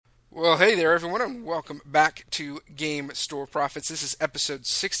Well, hey there, everyone, and welcome back to Game Store Profits. This is episode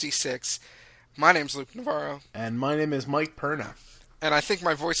 66. My name's Luke Navarro, And my name is Mike Perna. and I think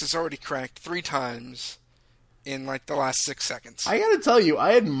my voice has already cracked 3 times in like the last 6 seconds. I gotta tell you,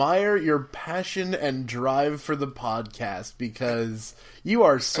 I admire your passion and drive for the podcast because you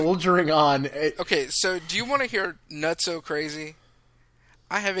are soldiering on. Okay, so do you want to hear nutso crazy?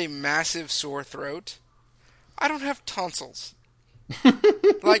 I have a massive sore throat. I don't have tonsils.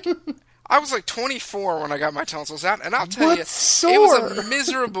 Like, I was like 24 when I got my tonsils out, and I'll tell you, Sore? it was a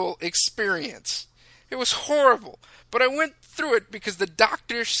miserable experience. It was horrible. But I went through it because the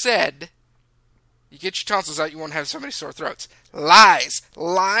doctor said, you get your tonsils out, you won't have so many sore throats. Lies.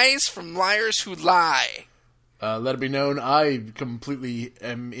 Lies from liars who lie. Let it be known, I completely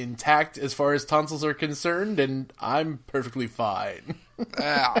am intact as far as tonsils are concerned, and I'm perfectly fine.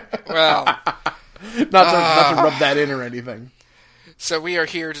 Well, Not to rub that in or anything. so we are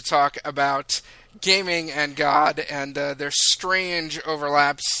here to talk about gaming and God and their strange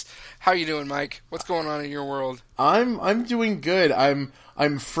overlaps. How you doing, Mike? What's going on in your world? I'm doing good. I'm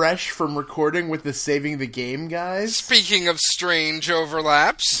fresh from recording with the Saving the Game guys. Speaking of strange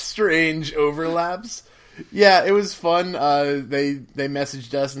overlaps, Strange overlaps. Yeah, it was fun. They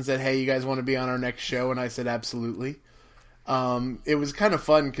messaged us and said, "Hey, you guys want to be on our next show?" And I said, "Absolutely." It was kind of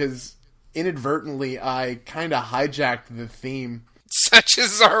fun because inadvertently I kind of hijacked the theme. such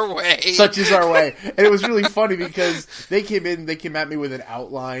is our way. Such is our way. And it was really funny because they came at me with an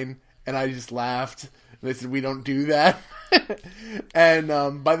outline, and I just laughed. They said, "We don't do that." And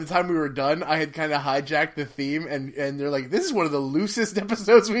by the time we were done, I had kind of hijacked the theme, and they're like, "This is one of the loosest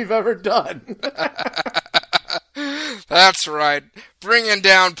episodes we've ever done." That's right. Bringing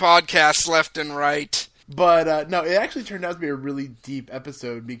down podcasts left and right. But no, it actually turned out to be a really deep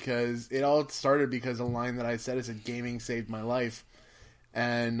episode because it all started because a line that I said, I said, "Gaming saved my life."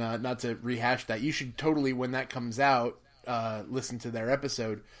 And not to rehash that, you should totally, when that comes out, listen to their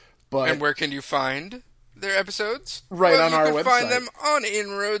episode. But And where can you find their episodes? Right on our you can website. find them on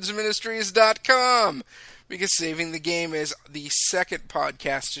inroadsministries.com, because Saving the Game is the second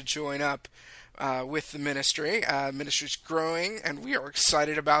podcast to join up with the ministry. Ministry's growing, and we are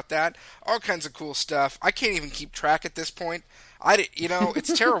excited about that. All kinds of cool stuff. I can't even keep track at this point.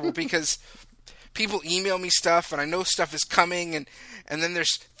 It's terrible because people email me stuff, and I know stuff is coming, and then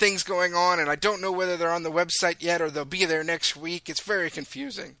there's things going on, and I don't know whether they're on the website yet or they'll be there next week. It's very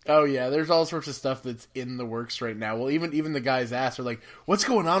confusing. oh yeah, there's all sorts of stuff that's in the works right now. Well, even the guys asked, are like, "What's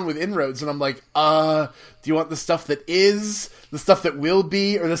going on with Inroads?" And I'm like, do you want the stuff that is, the stuff that will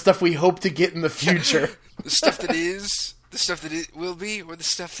be, or the stuff we hope to get in the future?" The stuff that is, the stuff that it will be, or the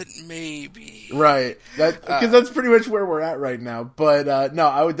stuff that may be. Right. Because that's pretty much where we're at right now. But no,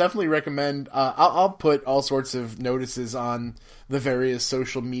 I would definitely recommend. I'll put all sorts of notices on the various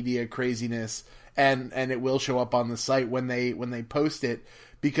social media craziness, and it will show up on the site when they post it,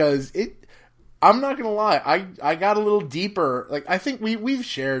 because it. I'm not gonna lie, I got a little deeper. Like, I think we've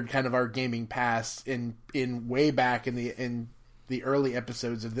shared kind of our gaming past in way back in the early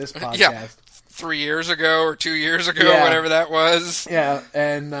episodes of this podcast. Yeah, 3 years ago or 2 years ago, Yeah. whatever that was. Yeah,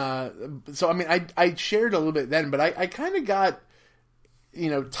 and so I mean, I shared a little bit then, but I kind of got,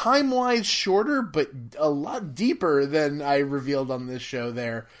 time-wise shorter, but a lot deeper than I revealed on this show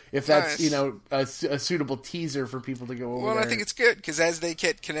there. If that's, Nice. a suitable teaser for people to go over Well, there. I think it's good, because as they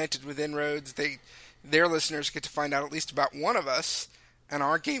get connected with Inroads, their listeners get to find out at least about one of us and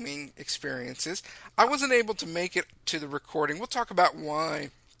our gaming experiences. I wasn't able to make it to the recording. We'll talk about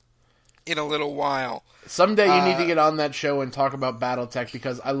why in a little while. Someday you need to get on that show and talk about BattleTech,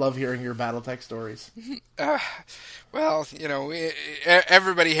 because I love hearing your BattleTech stories. Well,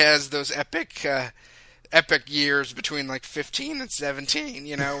 everybody has those epic years between like 15 and 17,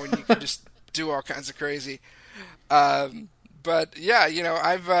 when you can just do all kinds of crazy. But yeah,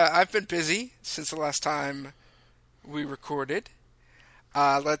 I've been busy since the last time we recorded.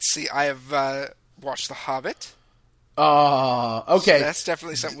 Let's see, I have watched The Hobbit. Okay. So that's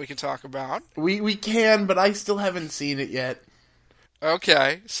definitely something we can talk about. We can, but I still haven't seen it yet.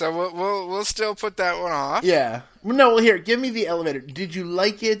 Okay, so we'll still put that one off. Yeah. No, well, here, give me the elevator. Did you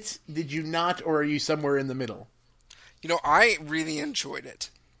like it? Did you not? Or are you somewhere in the middle? I really enjoyed it.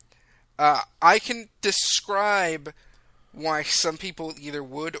 I can describe why some people either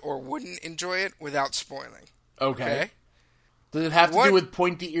would or wouldn't enjoy it without spoiling. Okay. Does it have to do with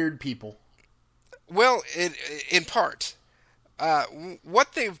pointy-eared people? Well, in part.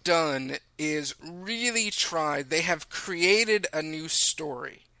 What they've done is really tried. They have created a new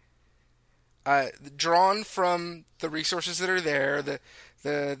story, drawn from the resources that are there,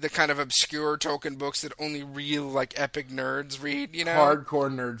 the kind of obscure Tolkien books that only real like epic nerds read, you know,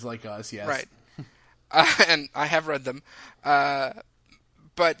 hardcore nerds like us. Yes, right. And I have read them,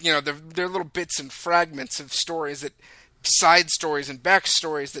 but you know they're little bits and fragments of stories that. Side stories and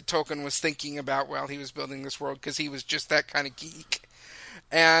backstories that Tolkien was thinking about while he was building this world, because he was just that kind of geek.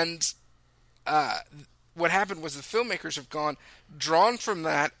 And what happened was the filmmakers have drawn from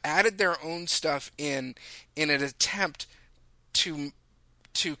that, added their own stuff in an attempt to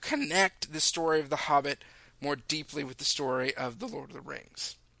connect the story of The Hobbit more deeply with the story of The Lord of the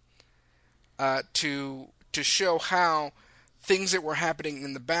Rings. To show how things that were happening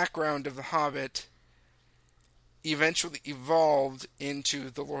in the background of The Hobbit eventually evolved into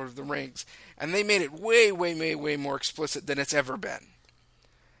The Lord of the Rings. And they made it way, way, way, way more explicit than it's ever been.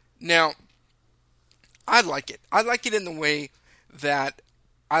 Now, I like it. I like it in the way that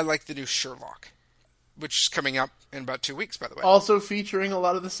I like the new Sherlock, which is coming up in about 2 weeks, by the way. Also featuring a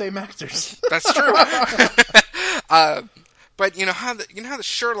lot of the same actors. That's true. But you know how the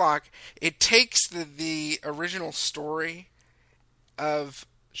Sherlock, it takes the original story of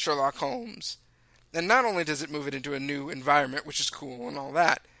Sherlock Holmes, and not only does it move it into a new environment, which is cool and all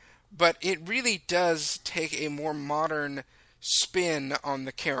that, but it really does take a more modern spin on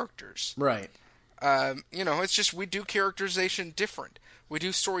the characters. Right. You know, it's just we do characterization different. We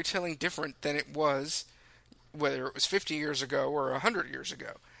do storytelling different than it was, whether it was 50 years ago or 100 years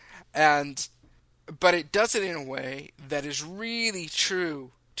ago. But it does it in a way that is really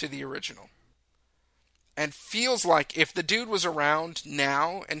true to the original. And feels like if the dude was around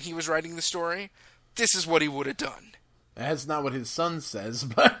now and he was writing the story, this is what he would have done. That's not what his son says,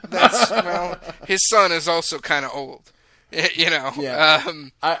 but... Well, his son is also kind of old. You know. Yeah.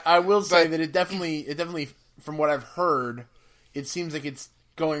 I will say that it definitely, from what I've heard, it seems like it's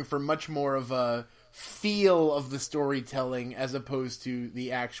going for much more of a feel of the storytelling as opposed to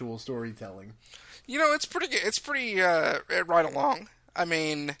the actual storytelling. You know, it's pretty good. It's pretty right along. I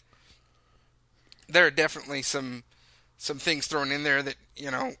mean, there are definitely some things thrown in there that, you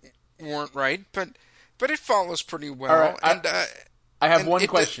know, weren't right, but it follows pretty well. All right, I have one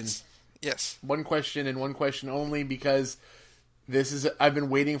question. Yes. One question and one question only, because I've been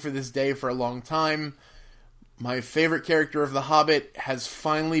waiting for this day for a long time. My favorite character of The Hobbit has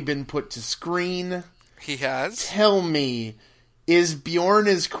finally been put to screen. He has. Tell me, is Bjorn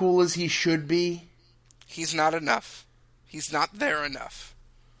as cool as he should be? He's not enough. He's not there enough.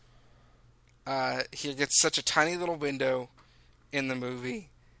 He gets such a tiny little window in the movie.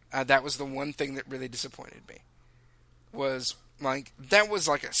 That was the one thing that really disappointed me. That was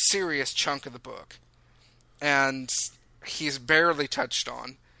like a serious chunk of the book. And he's barely touched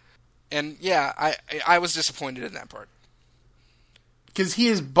on. And yeah, I was disappointed in that part. Because he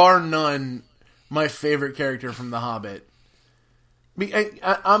is bar none my favorite character from The Hobbit.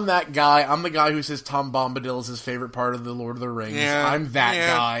 I'm that guy. I'm the guy who says Tom Bombadil is his favorite part of The Lord of the Rings. Yeah, I'm that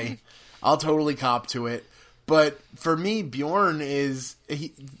guy. I'll totally cop to it. But for me, Bjorn is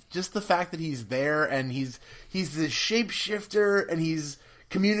just the fact that he's there and he's this shapeshifter and he's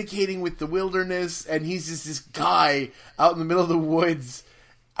communicating with the wilderness and he's just this guy out in the middle of the woods.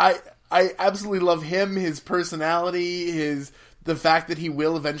 I absolutely love him, his personality, the fact that he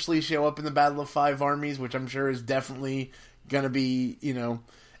will eventually show up in the Battle of Five Armies, which I'm sure is definitely going to be, you know,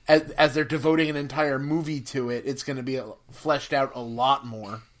 as they're devoting an entire movie to it, it's going to be fleshed out a lot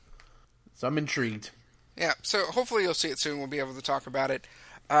more. So I'm intrigued. Yeah, so hopefully you'll see it soon. We'll be able to talk about it.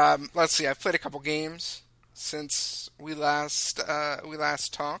 Let's see. I've played a couple games since we last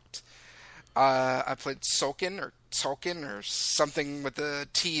talked. I played Tzolk'in or something with the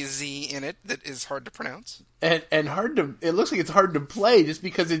TZ in it that is hard to pronounce. And hard to. It looks like it's hard to play just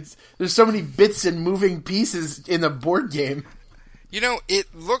because there's so many bits and moving pieces in a board game. You know,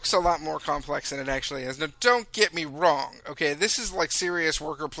 it looks a lot more complex than it actually is. Now, don't get me wrong, okay? This is like serious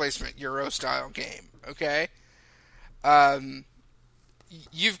worker placement Euro-style game, okay?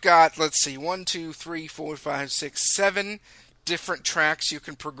 You've got, let's see, 1, 2, 3, 4, 5, 6, 7 different tracks you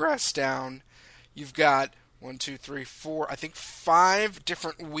can progress down. You've got 1, 2, 3, 4, I think 5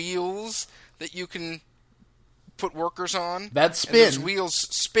 different wheels that you can put workers on. That spin. And those wheels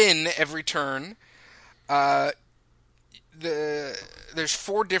spin every turn. There's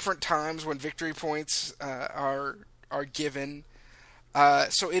 4 different times when victory points are given.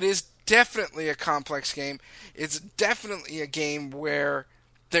 So it is definitely a complex game. It's definitely a game where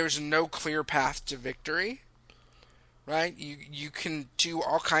there's no clear path to victory. Right? You can do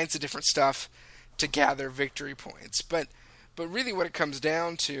all kinds of different stuff to gather victory points. But really what it comes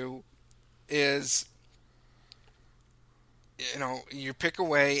down to is, you know, you pick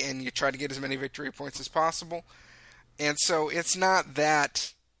away and you try to get as many victory points as possible. And so it's not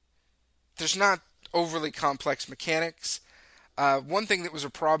that there's not overly complex mechanics. One thing that was a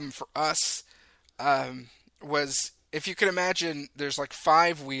problem for us was, if you could imagine, there's like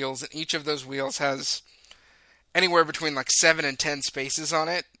 5 wheels, and each of those wheels has anywhere between like 7 and 10 spaces on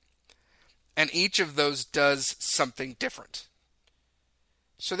it, and each of those does something different.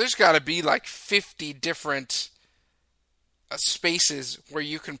 So there's got to be like 50 different spaces where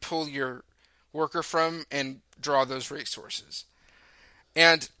you can pull your worker from and draw those resources.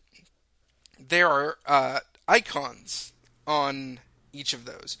 And there are icons on each of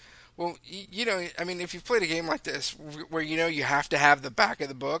those. Well, I mean, if you've played a game like this, where you have to have the back of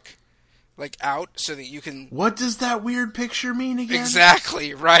the book like out so that you can... What does that weird picture mean again?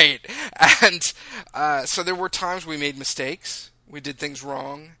 Exactly, right. And so there were times we made mistakes. We did things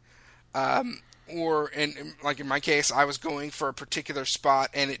wrong. Or, like in my case, I was going for a particular spot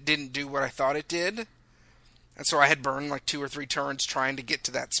and it didn't do what I thought it did. And so I had burned like 2 or 3 turns trying to get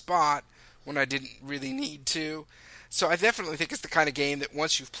to that spot when I didn't really need to. So I definitely think it's the kind of game that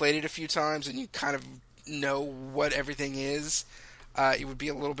once you've played it a few times and you kind of know what everything is, it would be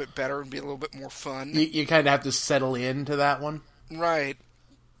a little bit better and be a little bit more fun. You kind of have to settle into that one. Right.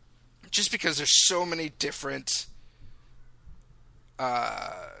 Just because there's so many different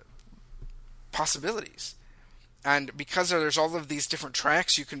possibilities. And because there's all of these different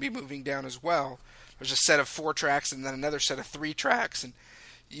tracks you can be moving down as well. There's a set of 4 tracks and then another set of 3 tracks, and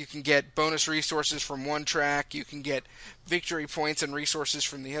you can get bonus resources from one track, you can get victory points and resources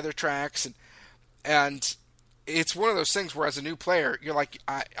from the other tracks, and it's one of those things where as a new player, you're like,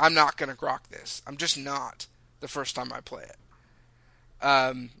 I'm not going to grok this. I'm just not the first time I play it.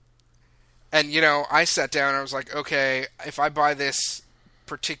 And, I sat down and I was like, okay, if I buy this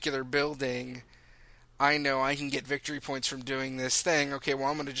particular building, I know I can get victory points from doing this thing. Okay, well,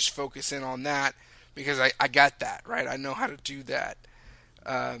 I'm going to just focus in on that because I got that, right? I know how to do that.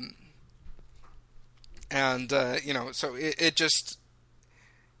 So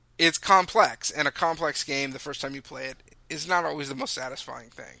it's complex, and a complex game, the first time you play it, is not always the most satisfying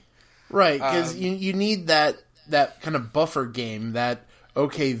thing. Right, because you need that kind of buffer game that,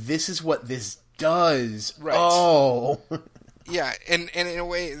 okay, this is what this does. Right. Oh. Yeah, and in a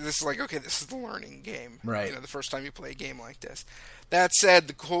way, this is like, okay, this is the learning game. Right. The first time you play a game like this. That said,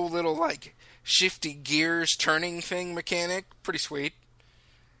 the whole little, like, shifty gears turning thing mechanic, pretty sweet.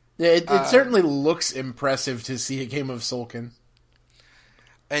 Yeah, it certainly looks impressive to see a game of Tzolk'in.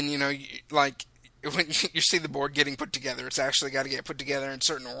 And, like, when you see the board getting put together, it's actually got to get put together in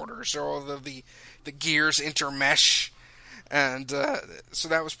certain orders, so all of the gears intermesh. And so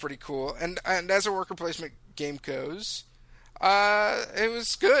that was pretty cool. And as a worker placement game goes, it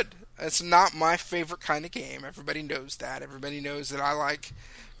was good. It's not my favorite kind of game. Everybody knows that. Everybody knows that I like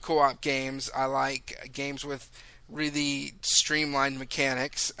co-op games. I like games with really streamlined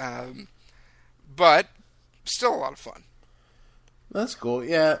mechanics. But still a lot of fun. That's cool.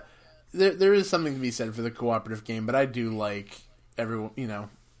 Yeah, there is something to be said for the cooperative game, but I do like everyone,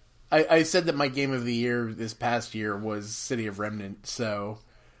 I said that my game of the year this past year was City of Remnant, so,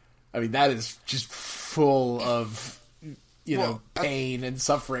 I mean, that is just full of, pain and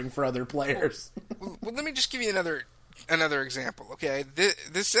suffering for other players. Well, let me just give you another example, okay?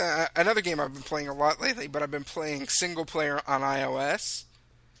 This another game I've been playing a lot lately, but I've been playing single player on iOS,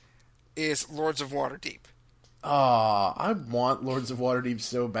 is Lords of Waterdeep. Oh, I want Lords of Waterdeep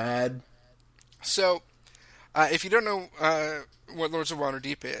so bad. So, if you don't know what Lords of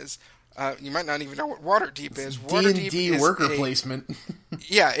Waterdeep is, you might not even know what Waterdeep is. D&D worker placement.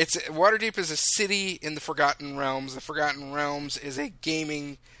 Yeah, Waterdeep is a city in the Forgotten Realms. The Forgotten Realms is a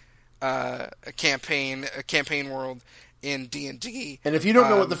gaming a campaign world in D&D. And if you don't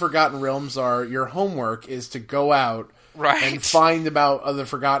know what the Forgotten Realms are, your homework is to go out right. and find about other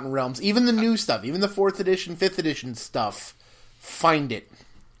Forgotten Realms. Even the new stuff, even the 4th edition, 5th edition stuff. Find it.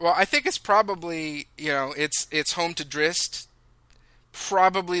 Well, I think it's probably, it's home to Drizzt.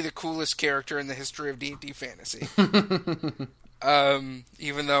 Probably the coolest character in the history of D&D fantasy.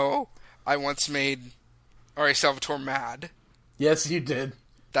 Even though I once made R.A. Salvatore mad. Yes, you did.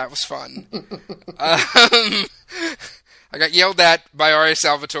 That was fun. I got yelled at by R.A.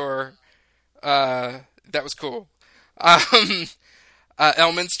 Salvatore. That was cool.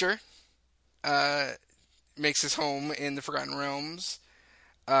 Elminster makes his home in the Forgotten Realms.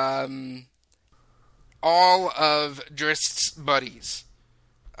 All of Drizzt's buddies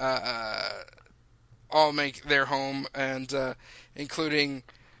all make their home, and including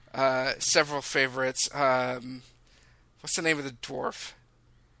several favorites. What's the name of the dwarf?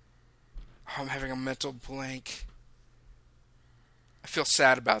 Oh, I'm having a mental blank. I feel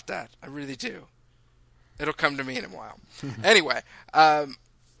sad about that. I really do. It'll come to me in a while. Anyway,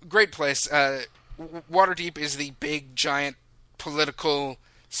 great place. Waterdeep is the big, giant political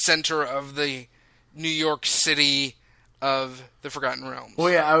center of the New York City of the Forgotten Realms.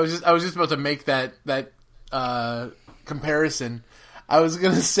 Well, yeah, I was just about to make that comparison. I was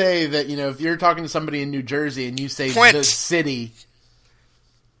going to say that, if you're talking to somebody in New Jersey and you say Point. the city...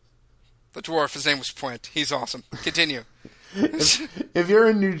 The dwarf, his name was Point. He's awesome. Continue. If you're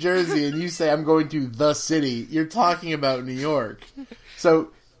in New Jersey and you say, I'm going to the city, you're talking about New York.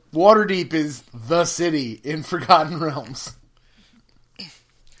 So, Waterdeep is the city in Forgotten Realms.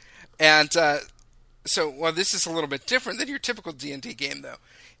 And, this is a little bit different than your typical D&D game, though.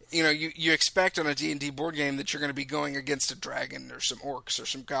 You expect on a D&D board game that you're going to be going against a dragon or some orcs or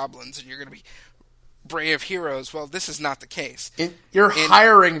some goblins, and you're going to be brave heroes. Well, this is not the case. You're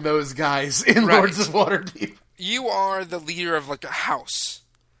hiring those guys in Right. Lords of Waterdeep. You are the leader of, like, a house,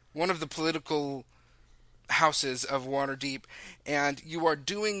 one of the political houses of Waterdeep, and you are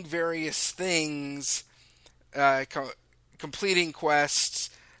doing various things, completing quests,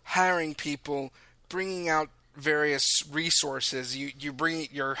 hiring people, bringing out various resources.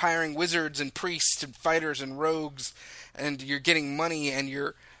 You're hiring wizards and priests and fighters and rogues, and you're getting money, and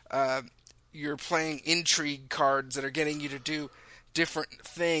you're playing intrigue cards that are getting you to do different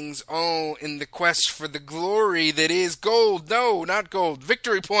things. Oh, in the quest for the glory that is gold. No, not gold.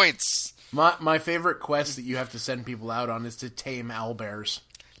 Victory points. My favorite quest that you have to send people out on is to tame owlbears.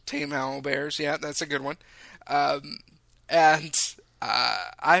 Tame owlbears, yeah, that's a good one. And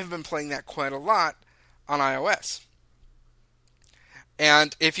I've been playing that quite a lot on iOS.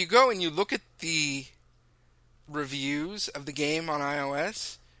 And if you go and you look at the reviews of the game on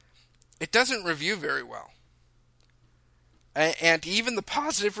iOS, it doesn't review very well. And even the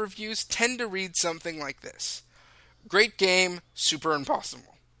positive reviews tend to read something like this. Great game, super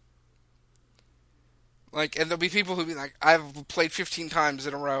impossible. And there'll be people who'll be like, I've played 15 times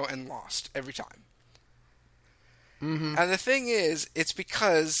in a row and lost every time. Mm-hmm. And the thing is, it's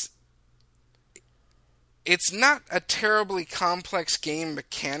because it's not a terribly complex game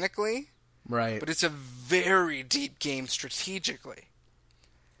mechanically, right? But it's a very deep game strategically.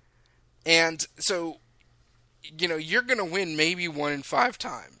 And so, you're going to win maybe 1 in 5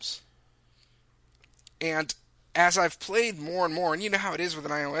 times. And as I've played more and more, and you know how it is with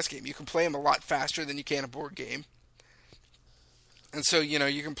an iOS game, you can play them a lot faster than you can a board game. And so,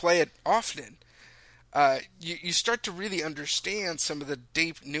 you can play it often. You start to really understand some of the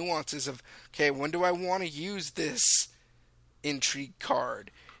deep nuances of, okay, when do I want to use this intrigue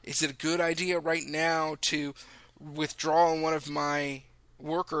card? Is it a good idea right now to withdraw one of my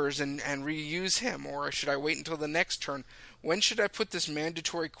workers and reuse him, or should I wait until the next turn? When should I put this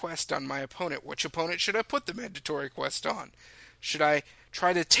mandatory quest on my opponent? Which opponent should I put the mandatory quest on? Should I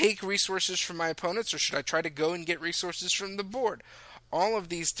try to take resources from my opponents, or should I try to go and get resources from the board? All of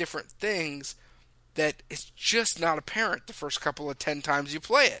these different things that is just not apparent the first couple of 10 times you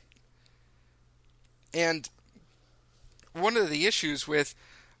play it. And one of the issues with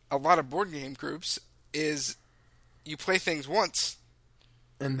a lot of board game groups is you play things once,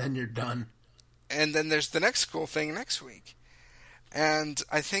 and then you're done. And then there's the next cool thing next week. And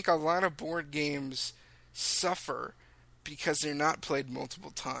I think a lot of board games suffer because they're not played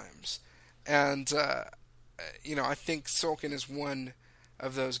multiple times. And, I think Tzolk'in is one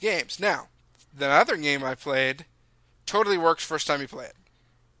of those games. Now, the other game I played totally works first time you play it.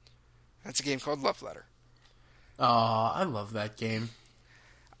 That's a game called Love Letter. Oh, I love that game.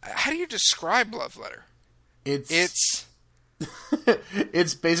 How do you describe Love Letter? It's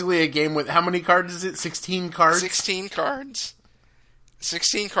it's basically a game with, how many cards is it? 16 cards? 16 cards.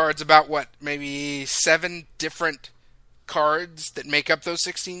 16 cards, about what? Maybe 7 different cards that make up those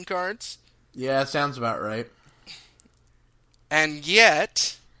 16 cards? Yeah, sounds about right. And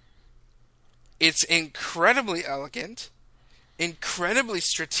yet, it's incredibly elegant, incredibly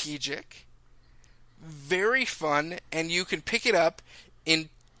strategic, very fun, and you can pick it up in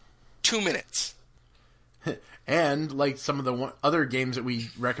 2 minutes. And, like some of the other games that we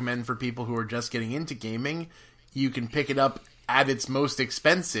recommend for people who are just getting into gaming, you can pick it up at its most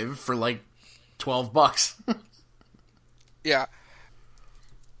expensive for like $12. Yeah.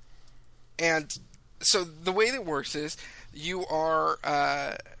 And so the way that works is you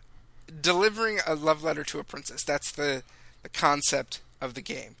are delivering a love letter to a princess. That's the concept of the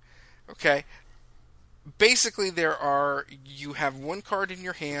game. Okay? Basically, you have one card in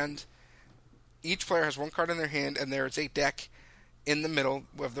your hand. Each player has one card in their hand, and there is a deck in the middle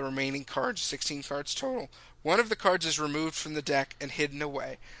of the remaining cards, 16 cards total. One of the cards is removed from the deck and hidden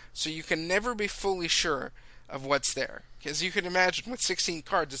away, so you can never be fully sure of what's there. Because you can imagine with 16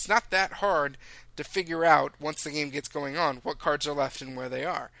 cards, it's not that hard to figure out, once the game gets going on, what cards are left and where they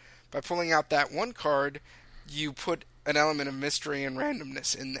are. By pulling out that one card, you put an element of mystery and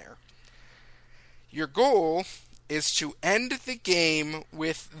randomness in there. Your goal is to end the game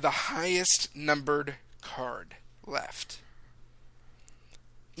with the highest numbered card left.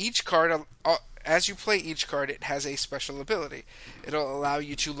 Each card, as you play each card, it has a special ability. It'll allow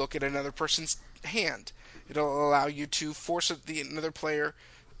you to look at another person's hand. It'll allow you to force another player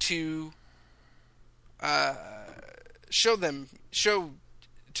to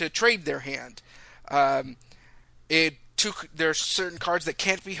to trade their hand. There's certain cards that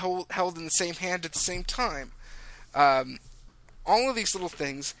can't be held in the same hand at the same time. All of these little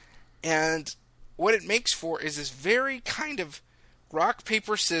things, and what it makes for is this very kind of rock,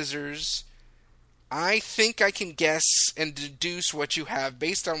 paper, scissors. I think I can guess and deduce what you have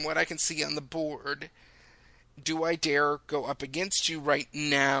based on what I can see on the board. Do I dare go up against you right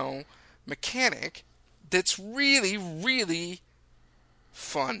now? Mechanic that's really, really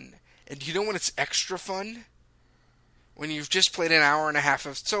fun. And you know when it's extra fun? When you've just played an hour and a half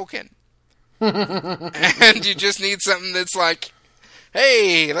of Tzolk'in. And you just need something that's like,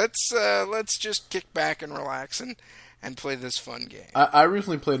 hey, let's just kick back and relax and play this fun game. I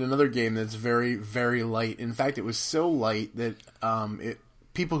recently played another game that's very, very light. In fact, it was so light that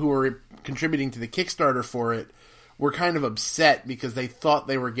people who were contributing to the Kickstarter for it were kind of upset because they thought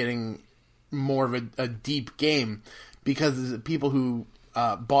they were getting more of a deep game, because the people who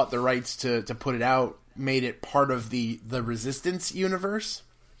bought the rights to put it out made it part of the Resistance universe.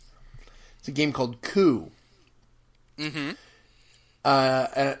 It's a game called Coup. Mm-hmm.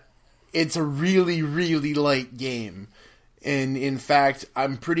 It's a really, really light game. And in fact,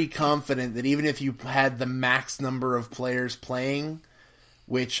 I'm pretty confident that even if you had the max number of players playing,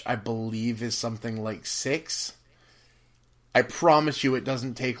 which I believe is something like 6, I promise you it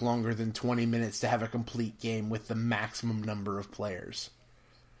doesn't take longer than 20 minutes to have a complete game with the maximum number of players.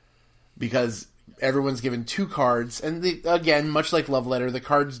 Because everyone's given 2 cards, and again, much like Love Letter, the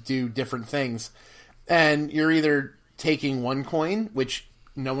cards do different things. And you're either taking 1 coin, which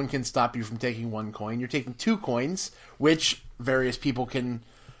no one can stop you from taking 1 coin. You're taking 2 coins, which various people can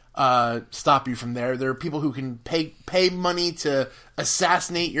stop you from there. There are people who can pay money to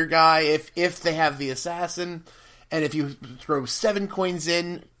assassinate your guy if they have the assassin. And if you throw 7 coins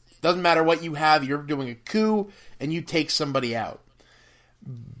in, doesn't matter what you have, you're doing a coup, and you take somebody out.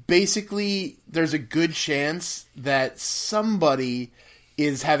 Basically, there's a good chance that somebody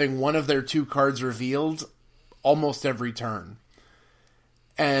is having one of their 2 cards revealed almost every turn.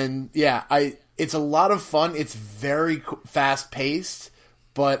 And yeah, it's a lot of fun. It's very fast-paced,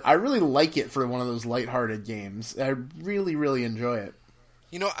 but I really like it for one of those lighthearted games. I really, really enjoy it.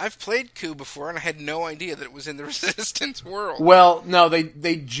 You know, I've played Coup before, and I had no idea that it was in the Resistance world. Well, no,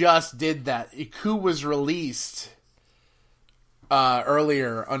 they just did that. Coup was released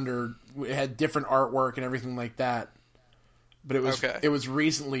earlier it had different artwork and everything like that. But it was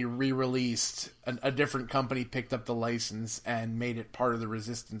recently re-released. A different company picked up the license and made it part of the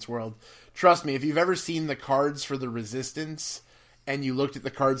Resistance world. Trust me, if you've ever seen the cards for the Resistance and you looked at the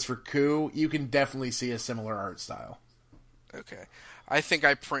cards for Coup, you can definitely see a similar art style. Okay. I think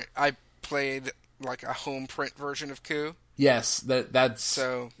I played like a home print version of Coup. Yes, that's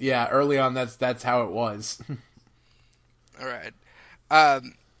so. Yeah, early on that's how it was. All right.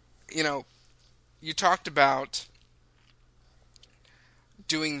 You know, you talked about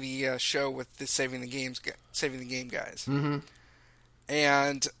doing the show with the Saving the Game guys. Mm-hmm.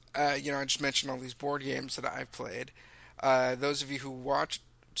 And I just mentioned all these board games that I've played. Those of you who watch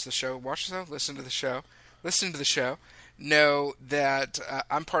the show, listen to the show, know that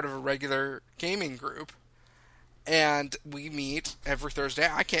I'm part of a regular gaming group, and we meet every Thursday.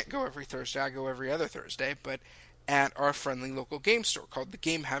 I can't go every Thursday, I go every other Thursday, but at our friendly local game store called the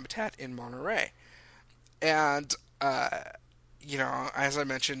Game Habitat in Monterey. And, as I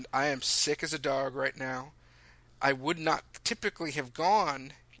mentioned, I am sick as a dog right now. I would not typically have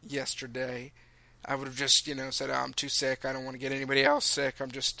gone yesterday. I would have just, said, I'm too sick, I don't want to get anybody else sick, I'm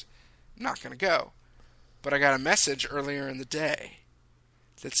just not going to go. But I got a message earlier in the day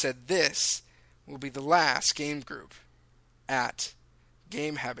that said this will be the last game group at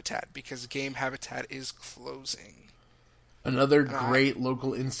Game Habitat because Game Habitat is closing. Another great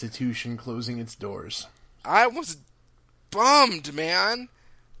local institution closing its doors. I was bummed, man.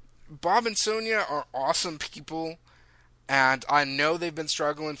 Bob and Sonia are awesome people, and I know they've been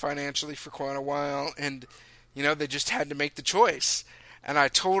struggling financially for quite a while, and, they just had to make the choice. And I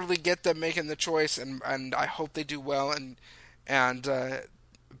totally get them making the choice, and I hope they do well.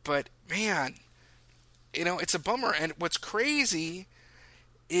 But man, it's a bummer. And what's crazy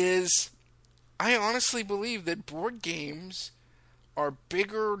is I honestly believe that board games are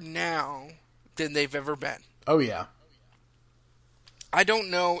bigger now than they've ever been. Oh, yeah. I don't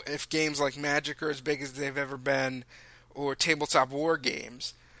know if games like Magic are as big as they've ever been, or tabletop war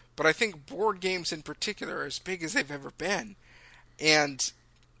games, but I think board games in particular are as big as they've ever been. And,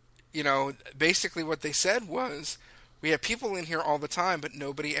 basically what they said was, we have people in here all the time, but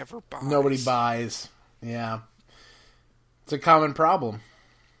nobody ever buys. Nobody buys. Yeah. It's a common problem.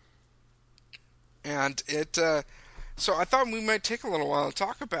 And so I thought we might take a little while to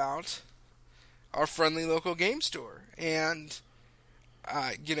talk about our friendly local game store. And,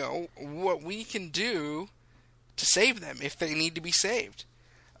 what we can do to save them if they need to be saved.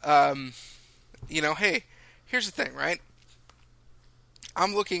 Hey, here's the thing, right?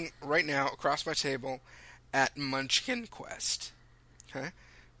 I'm looking right now across my table at Munchkin Quest. Okay?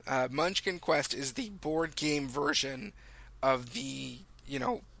 Munchkin Quest is the board game version of the,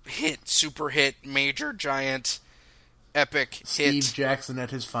 super hit, major, giant, epic hit. Steve Jackson at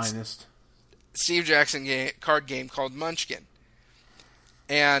his finest. Steve Jackson card game called Munchkin.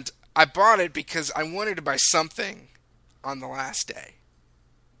 And I bought it because I wanted to buy something on the last day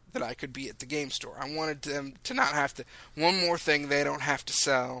that I could be at the game store. I wanted them to not have to... One more thing they don't have to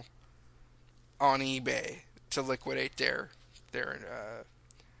sell on eBay to liquidate their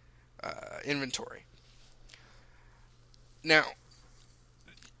inventory. Now,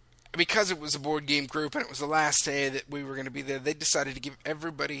 because it was a board game group and it was the last day that we were going to be there, they decided to give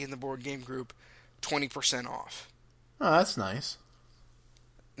everybody in the board game group 20% off. Oh, that's nice.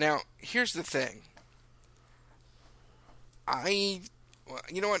 Now, here's the thing.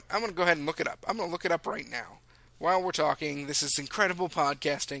 You know what? I'm going to go ahead and look it up. I'm going to look it up right now. While we're talking, this is incredible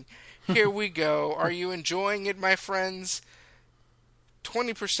podcasting. Here we go. Are you enjoying it, my friends?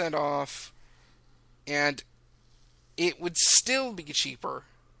 20% off. And it would still be cheaper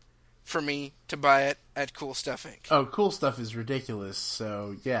for me to buy it at Cool Stuff Inc. Oh, Cool Stuff is ridiculous.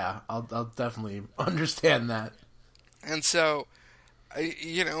 So, yeah, I'll definitely understand that. And so, and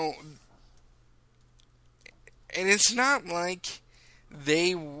it's not like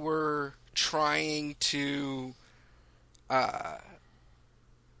they were trying to,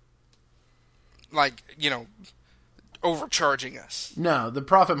 overcharging us. No, the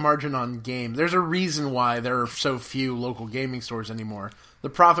profit margin on games, there's a reason why there are so few local gaming stores anymore. The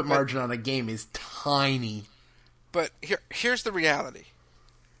profit margin on a game is tiny. But here's the reality.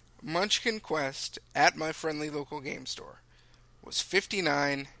 Munchkin Quest at my friendly local game store was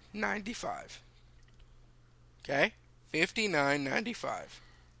 $59.95. Okay? $59.95.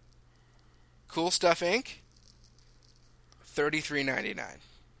 Cool Stuff Inc. $33.99.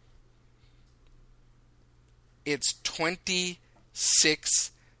 It's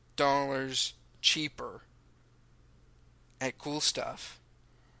 $26 cheaper at Cool Stuff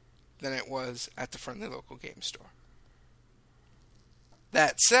than it was at the friendly local game store.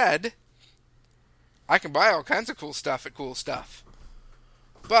 That said, I can buy all kinds of cool stuff at Cool Stuff.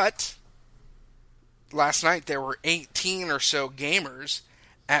 But last night there were 18 or so gamers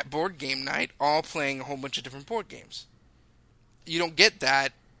at board game night all playing a whole bunch of different board games. You don't get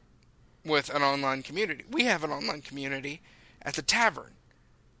that with an online community. We have an online community at the tavern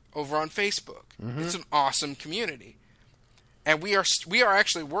over on Facebook. Mm-hmm. It's an awesome community. And we are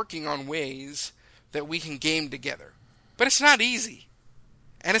actually working on ways that we can game together. But it's not easy.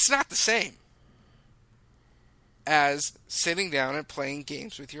 And it's not the same as sitting down and playing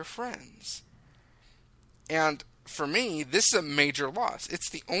games with your friends. And for me, this is a major loss. It's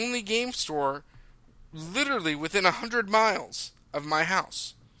the only game store literally within 100 miles of my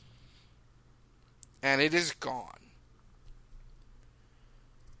house. And it is gone.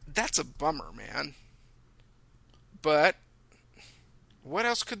 That's a bummer, man. But what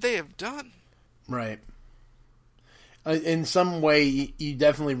else could they have done? Right. In some way, you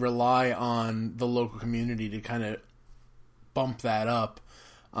definitely rely on the local community to kind of bump that up.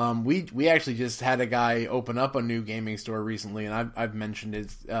 We actually just had a guy open up a new gaming store recently, and I've mentioned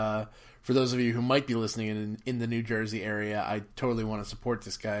it. For those of you who might be listening in the New Jersey area, I totally want to support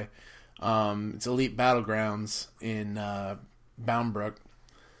this guy. It's Elite Battlegrounds in Bound Brook,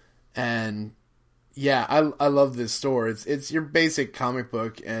 and yeah, I love this store. It's your basic comic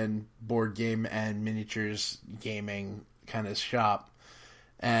book and board game and miniatures gaming kind of shop.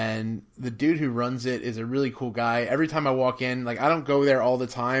 And the dude who runs it is a really cool guy. Every time I walk in, I don't go there all the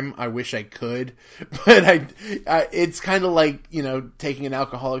time. I wish I could, but it's kind of like, taking an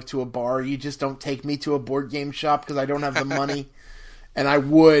alcoholic to a bar. You just don't take me to a board game shop because I don't have the money. And I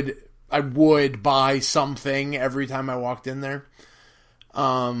would buy something every time I walked in there.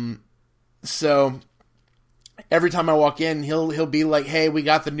 So every time I walk in, he'll be like, "Hey, we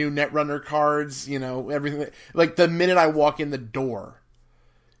got the new Netrunner cards." You know, everything. Like the minute I walk in the door,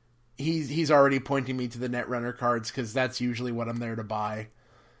 he's already pointing me to the Netrunner cards because that's usually what I'm there to buy.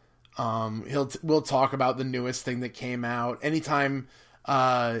 We'll talk about the newest thing that came out anytime.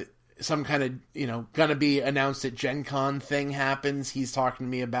 Some kind of, gonna be announced at Gen Con thing happens. He's talking to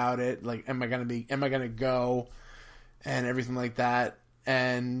me about it. Like, am I gonna go? And everything like that.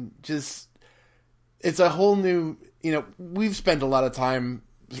 And just, it's a whole new, we've spent a lot of time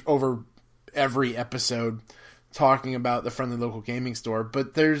over every episode talking about the Friendly Local Gaming Store,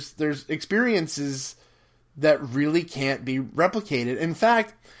 but there's experiences that really can't be replicated. In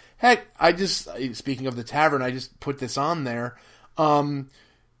fact, heck, speaking of the tavern, I just put this on there.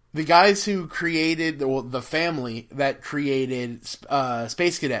 The guys who created, the family that created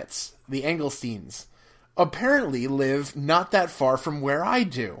Space Cadets, the Engelsteins, apparently live not that far from where I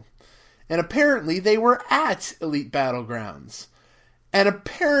do. And apparently they were at Elite Battlegrounds. And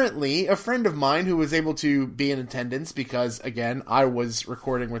apparently a friend of mine who was able to be in attendance, because, again, I was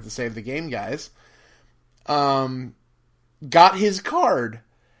recording with the Save the Game guys, got his card.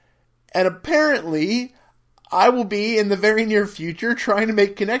 And apparently I will be, in the very near future, trying to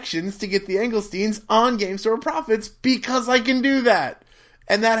make connections to get the Engelsteins on Game Store Profits because I can do that.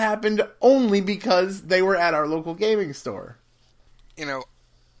 And that happened only because they were at our local gaming store.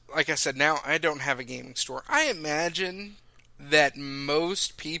 Like I said, now I don't have a gaming store. I imagine that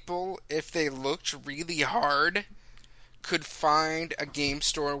most people, if they looked really hard, could find a game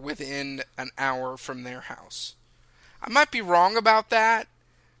store within an hour from their house. I might be wrong about that,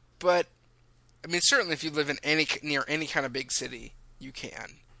 but I mean, certainly if you live in near any kind of big city, you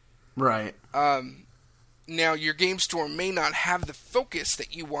can. Right. Now, your game store may not have the focus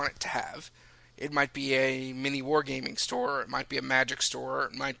that you want it to have. It might be a mini wargaming store, it might be a magic store,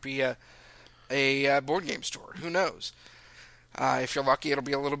 it might be a board game store. Who knows? If you're lucky, it'll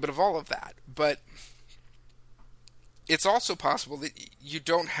be a little bit of all of that. But it's also possible that you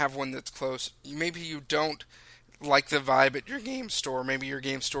don't have one that's close. Maybe you don't like the vibe at your game store. Maybe your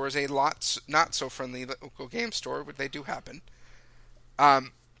game store is a lot not so friendly local game store, but they do happen. I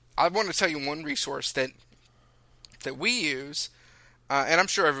want to tell you one resource that we use, and I'm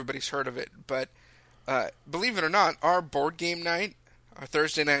sure everybody's heard of it, but believe it or not, our board game night, our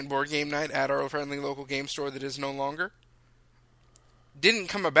Thursday night board game night at our friendly local game store that is no longer, didn't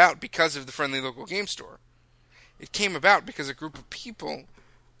come about because of the friendly local game store. It came about because a group of people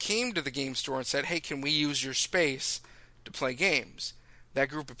came to the game store and said, "Hey, can we use your space to play games?" That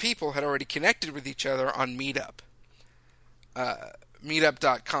group of people had already connected with each other on Meetup.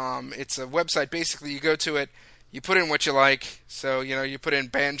 Meetup.com. It's a website. Basically, you go to it, you put in what you like. So, you put in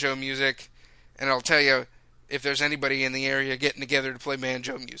banjo music, and it'll tell you if there's anybody in the area getting together to play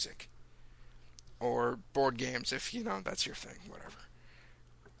banjo music. Or board games, if, that's your thing, whatever.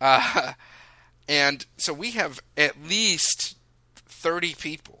 And so we have at least 30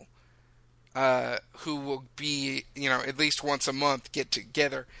 people who will be, at least once a month get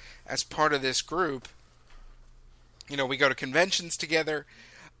together as part of this group. We go to conventions together.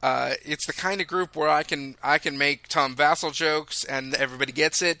 It's the kind of group where I can make Tom Vassell jokes and everybody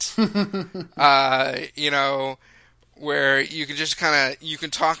gets it. Where you can just you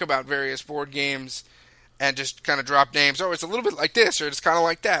can talk about various board games and just kind of drop names. Oh, it's a little bit like this, or it's kind of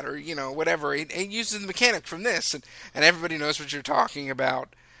like that, or, whatever. It uses the mechanic from this, and everybody knows what you're talking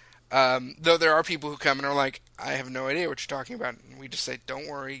about. Though there are people who come and are like, I have no idea what you're talking about. And we just say, don't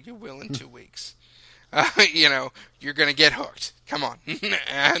worry, you will in 2 weeks. You're going to get hooked. Come on.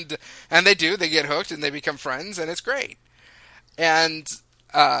 and they do. They get hooked, and they become friends, and it's great. And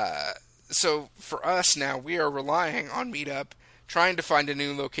so for us now, we are relying on Meetup, trying to find a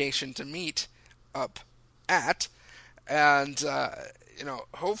new location to meet up at. And,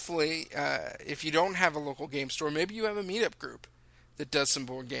 hopefully, if you don't have a local game store, maybe you have a Meetup group that does some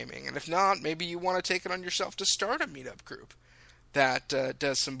board gaming. And if not, maybe you want to take it on yourself to start a Meetup group that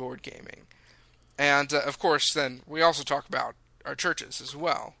does some board gaming. And, of course, then we also talk about our churches as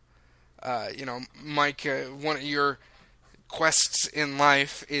well. Mike, one of your quests in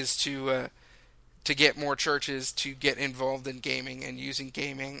life is to get more churches to get involved in gaming and using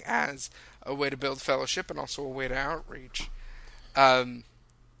gaming as a way to build fellowship and also a way to outreach.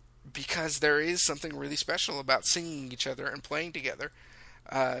 Because there is something really special about singing each other and playing together.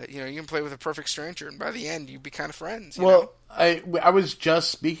 You can play with a perfect stranger, and by the end, you'd be kind of friends. I was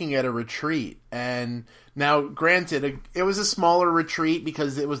just speaking at a retreat, and now, granted, it was a smaller retreat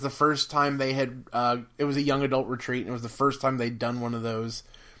because it was the first time they had. It was a young adult retreat, and it was the first time they'd done one of those.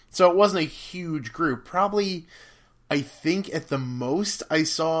 So it wasn't a huge group. Probably, I think at the most, I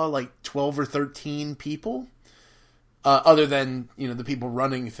saw like 12 or 13 people. other than, the people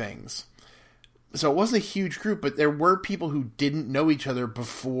running things. So it wasn't a huge group, but there were people who didn't know each other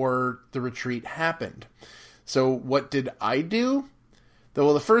before the retreat happened. So what did I do?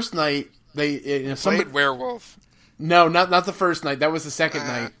 Well, the first night, played Werewolf. No, not the first night. That was the second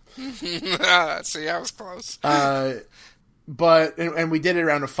night. See, I was close. But we did it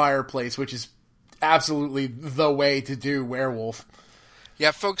around a fireplace, which is absolutely the way to do Werewolf.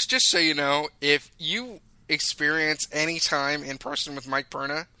 Yeah, folks, just so you know, if you experience any time in person with Mike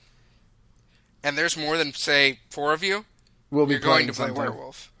Perna, and there's more than, say, 4 of you, you're going to play something.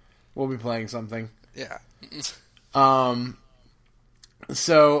 Werewolf. We'll be playing something. Yeah.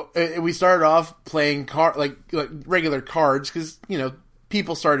 So we started off playing like regular cards because,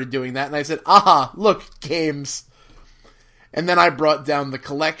 people started doing that. And I said, aha, look, games. And then I brought down the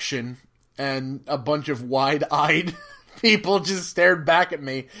collection, and a bunch of wide-eyed people just stared back at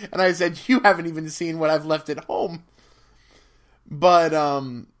me. And I said, you haven't even seen what I've left at home. But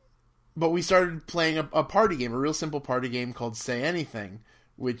we started playing a party game, a real simple party game called Say Anything,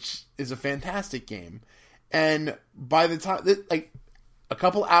 which is a fantastic game. And by the time, like a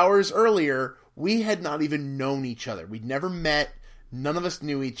couple hours earlier, we had not even known each other. We'd never met. None of us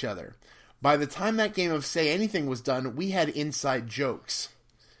knew each other. By the time that game of Say Anything was done, we had inside jokes.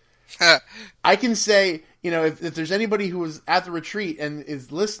 I can say, if there's anybody who was at the retreat and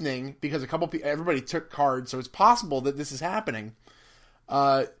is listening, because everybody took cards, so it's possible that this is happening.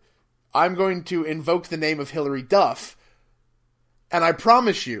 I'm going to invoke the name of Hillary Duff, and I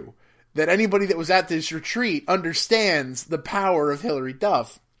promise you that anybody that was at this retreat understands the power of Hillary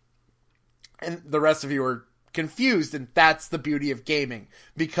Duff. And the rest of you are confused, and that's the beauty of gaming,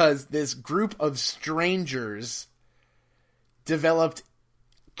 because this group of strangers developed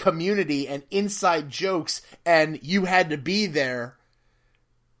community and inside jokes, and you had to be there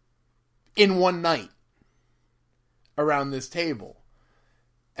in one night around this table.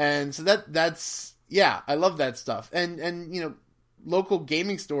 And so that's I love that stuff. And local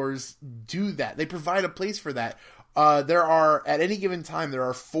gaming stores do that. They provide a place for that. There are, at any given time,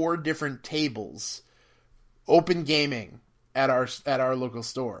 4 different tables open gaming at our local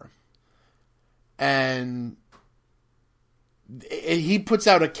store. And he puts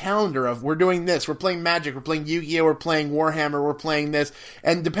out a calendar of, we're doing this, we're playing Magic, we're playing Yu-Gi-Oh, we're playing Warhammer, we're playing this.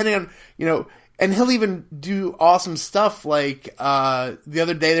 And depending on, and he'll even do awesome stuff like, the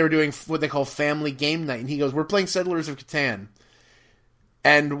other day they were doing what they call family game night. And he goes, we're playing Settlers of Catan.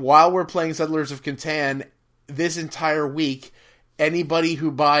 And while we're playing Settlers of Catan, this entire week, anybody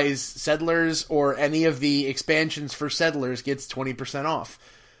who buys Settlers or any of the expansions for Settlers gets 20% off.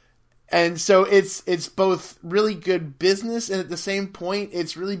 And so it's both really good business, and at the same point,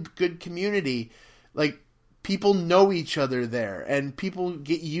 it's really good community. Like, people know each other there, and people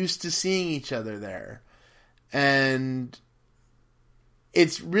get used to seeing each other there. And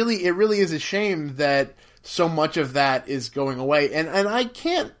it really is a shame that so much of that is going away. And I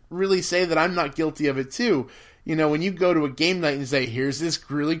can't really say that I'm not guilty of it too. When you go to a game night and say, here's this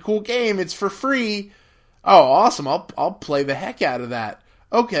really cool game, it's for free. Oh, awesome. I'll play the heck out of that.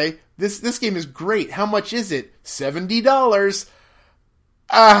 Okay, this game is great. How much is it? $70.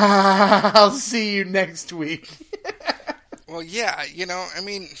 I'll see you next week. Well, yeah,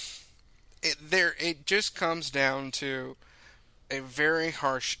 it just comes down to a very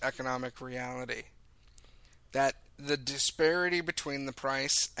harsh economic reality. That the disparity between the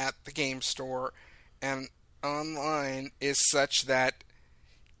price at the game store and online is such that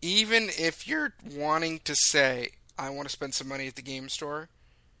even if you're wanting to say, I want to spend some money at the game store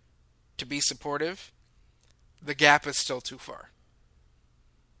to be supportive, the gap is still too far.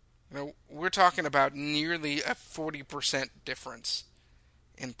 We're talking about nearly a 40% difference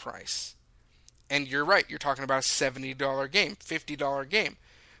in price. And you're right, you're talking about a $70 game, $50 game.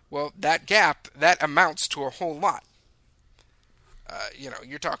 Well, that gap, that amounts to a whole lot.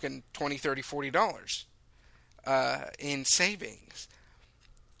 You're talking $20, $30, $40 in savings.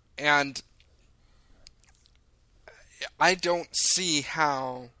 And I don't see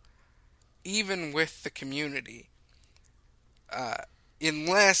how, even with the community,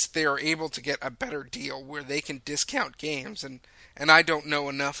 unless they are able to get a better deal where they can discount games, and I don't know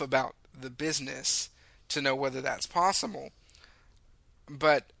enough about the business to know whether that's possible,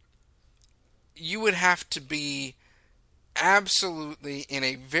 but you would have to be absolutely in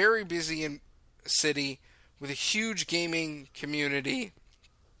a very busy city with a huge gaming community,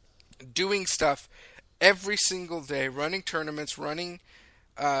 doing stuff every single day, running tournaments, running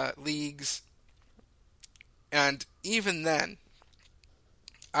leagues, and even then,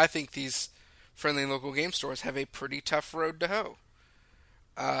 I think these friendly local game stores have a pretty tough road to hoe.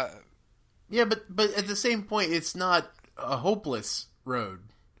 Yeah, but at the same point, it's not a hopeless road.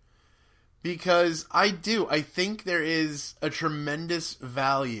 Because I think there is a tremendous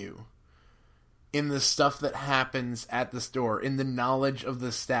value in the stuff that happens at the store, in the knowledge of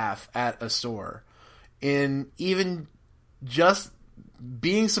the staff at a store, in even just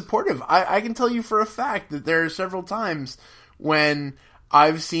being supportive. I can tell you for a fact that there are several times when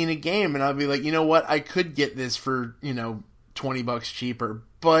I've seen a game and I'll be like, you know what, I could get this for, $20 cheaper,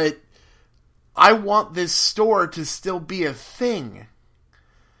 but I want this store to still be a thing.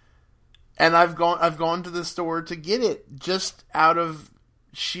 And I've gone to the store to get it just out of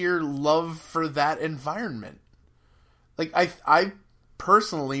sheer love for that environment. Like I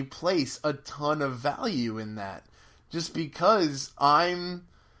personally place a ton of value in that, just because I'm,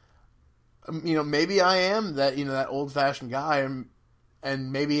 maybe I am that, that old-fashioned guy,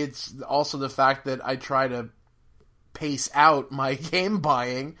 and maybe it's also the fact that I try to pace out my game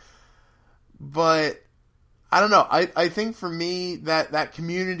buying, but I don't know. I think for me that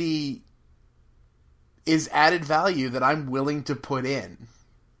community is added value that I'm willing to put in.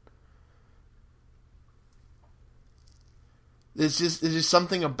 There's just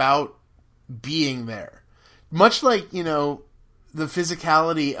something about being there. Much like, the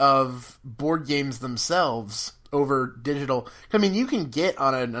physicality of board games themselves over digital. I mean, you can get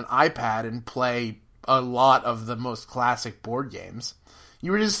on an iPad and play a lot of the most classic board games.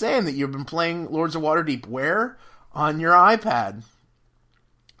 You were just saying that you've been playing Lords of Waterdeep where? On your iPad.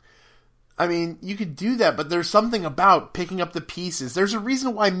 I mean, you could do that, but there's something about picking up the pieces. There's a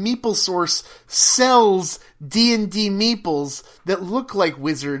reason why MeepleSource sells D&D meeples that look like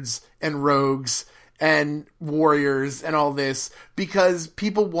wizards and rogues and warriors and all this, because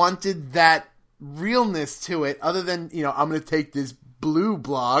people wanted that realness to it, other than, I'm going to take this blue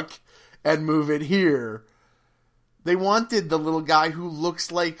block and move it here. They wanted the little guy who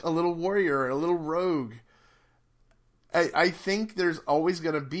looks like a little warrior or a little rogue. I think there's always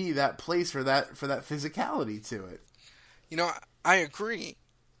going to be that place for that physicality to it. I agree.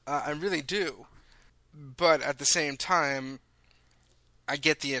 I really do. But at the same time, I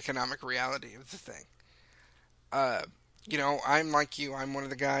get the economic reality of the thing. I'm like you. I'm one of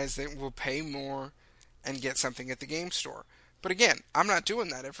the guys that will pay more and get something at the game store. But again, I'm not doing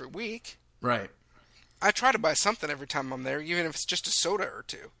that every week. Right. I try to buy something every time I'm there, even if it's just a soda or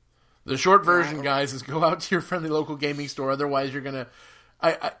two. The short version, guys, is go out to your friendly local gaming store. Otherwise, you're gonna.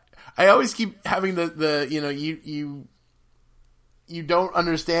 I always keep having the you don't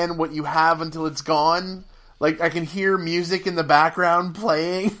understand what you have until it's gone. Like, I can hear music in the background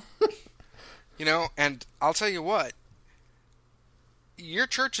playing. And I'll tell you what. Your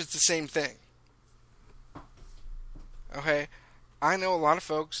church is the same thing. Okay, I know a lot of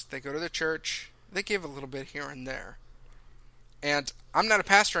folks. They go to the church. They give a little bit here and there. And I'm not a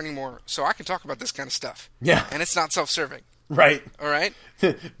pastor anymore, so I can talk about this kind of stuff. Yeah. And it's not self-serving. Right. All right?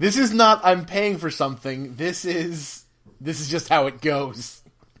 This is not I'm paying for something. This is just how it goes.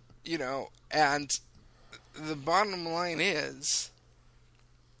 And the bottom line is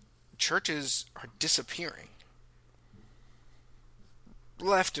churches are disappearing.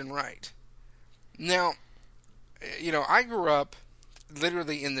 Left and right. Now, I grew up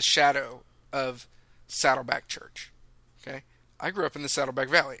literally in the shadow of Saddleback Church. Okay? I grew up in the Saddleback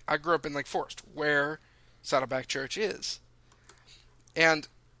Valley. I grew up in Lake Forest, where Saddleback Church is. And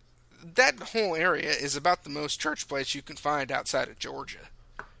that whole area is about the most church place you can find outside of Georgia.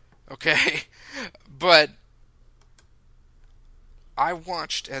 Okay? But I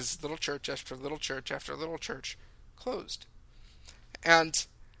watched as little church after little church after little church closed. And,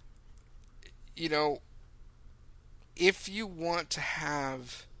 if you want to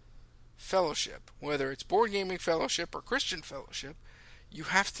have fellowship, whether it's board gaming fellowship or Christian fellowship, you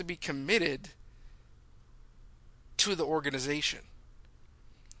have to be committed to the organization.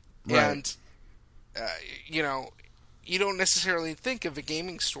 Right. And, you don't necessarily think of a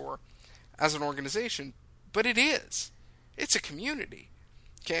gaming store as an organization, but it is. It's a community.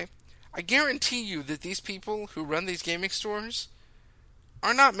 Okay? I guarantee you that these people who run these gaming stores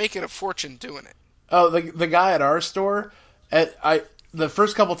are not making a fortune doing it. Oh, the guy at our store, the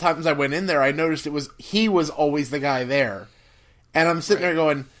first couple times I went in there, I noticed he was always the guy there. And I'm sitting there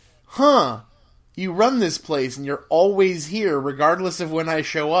going, you run this place and you're always here regardless of when I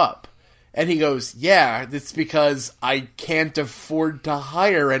show up. And he goes, yeah, it's because I can't afford to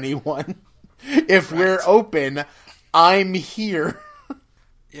hire anyone. If we're open, I'm here.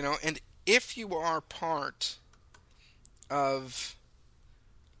 And if you are part of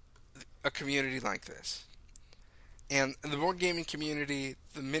a community like this, and the board gaming community,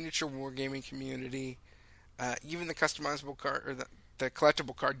 the miniature wargaming community, even the customizable card or the the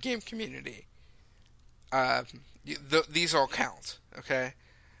collectible card game community, these all count, okay?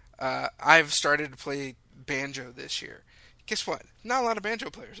 I've started to play Banjo this year. Guess what? Not a lot of Banjo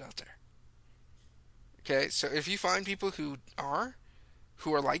players out there. Okay, so if you find people who are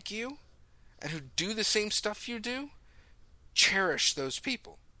like you, and who do the same stuff you do, cherish those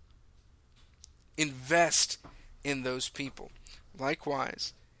people. Invest in those people.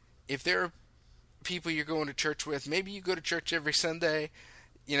 Likewise, if there are people you're going to church with, maybe you go to church every Sunday,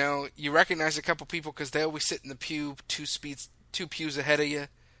 you recognize a couple people because they always sit in the pew two pews ahead of you.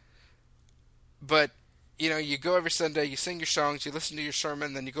 But, you go every Sunday, you sing your songs, you listen to your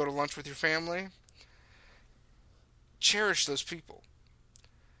sermon, then you go to lunch with your family. Cherish those people.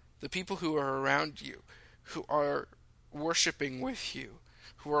 The people who are around you, who are worshiping with you,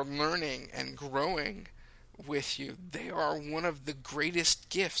 who are learning and growing with you, they are one of the greatest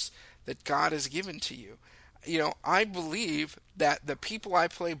gifts that God has given to you. I believe that the people I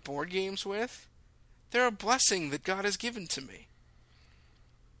play board games with, they're a blessing that God has given to me.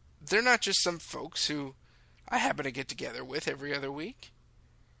 They're not just some folks who I happen to get together with every other week.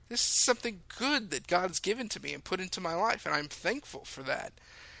 This is something good that God's given to me and put into my life, and I'm thankful for that.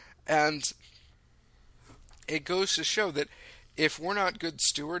 And it goes to show that if we're not good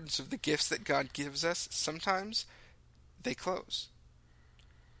stewards of the gifts that God gives us, sometimes they close.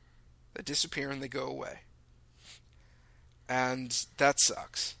 They disappear and they go away. And that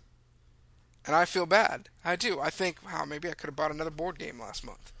sucks. And I feel bad. I do. I think, wow, maybe I could have bought another board game last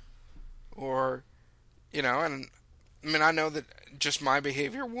month. Or, and I know that just my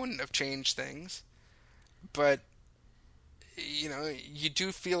behavior wouldn't have changed things. But, you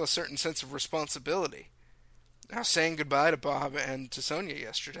do feel a certain sense of responsibility. Now, saying goodbye to Bob and to Sonia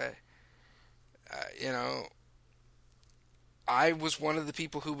yesterday, I was one of the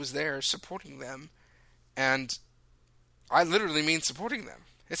people who was there supporting them, and I literally mean supporting them.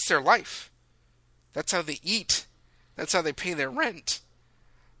 It's their life. That's how they eat. That's how they pay their rent.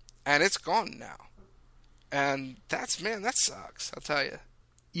 And it's gone now. And that sucks, I'll tell you.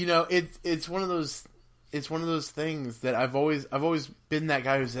 It's one of those things that I've always been that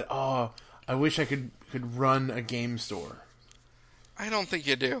guy who said, "Oh, I wish I could run a game store." I don't think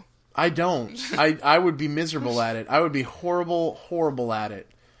you do. I don't. I would be miserable at it. I would be horrible at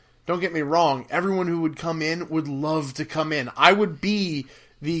it. Don't get me wrong. Everyone who would come in would love to come in. I would be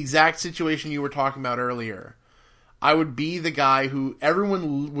the exact situation you were talking about earlier. I would be the guy who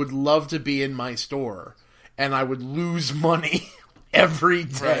everyone would love to be in my store, and I would lose money every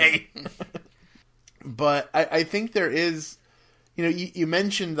day. Right. But I think there is, you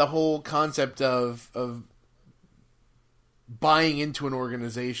mentioned the whole concept of buying into an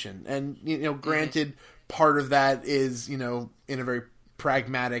organization. And, granted, part of that is, in a very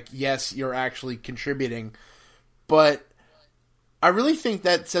pragmatic, yes, you're actually contributing. But I really think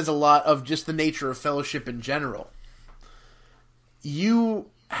that says a lot of just the nature of fellowship in general.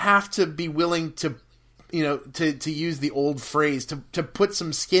 You have to be willing to, to use the old phrase, to put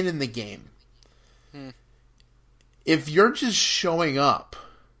some skin in the game. If you're just showing up,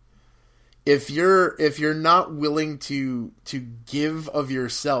 if you're not willing to give of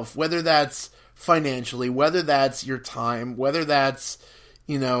yourself, whether that's financially, whether that's your time, whether that's,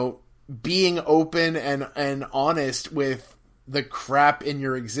 being open and honest with the crap in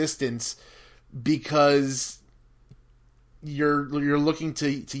your existence, because you're looking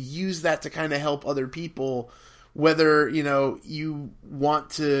to use that to kind of help other people, whether, you want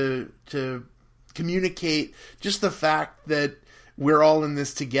to communicate just the fact that we're all in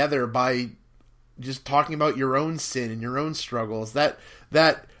this together by just talking about your own sin and your own struggles, that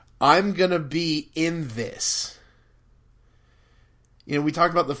I'm going to be in this. We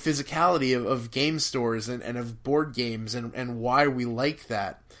talked about the physicality of game stores and of board games and why we like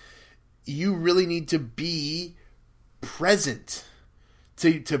that. You really need to be present,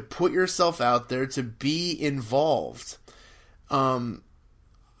 to put yourself out there, to be involved.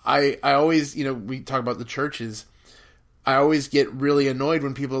 I always, we talk about the churches. I always get really annoyed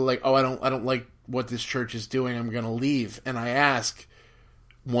when people are like, "Oh, I don't like what this church is doing. I'm going to leave." And I ask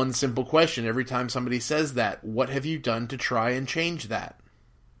one simple question every time somebody says that: what have you done to try and change that?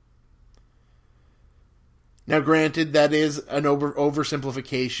 Now, granted, that is an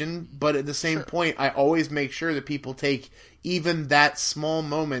oversimplification, but at the same point, I always make sure that people take even that small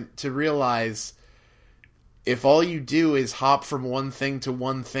moment to realize, if all you do is hop from one thing to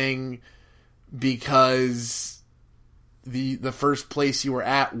one thing because the first place you were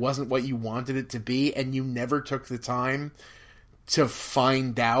at wasn't what you wanted it to be, and you never took the time to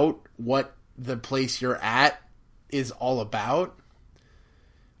find out what the place you're at is all about,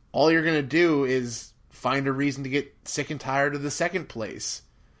 all you're going to do is find a reason to get sick and tired of the second place.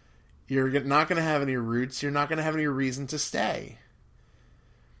 You're not going to have any roots. You're not going to have any reason to stay.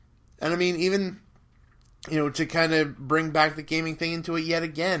 And I mean, even, to kind of bring back the gaming thing into it yet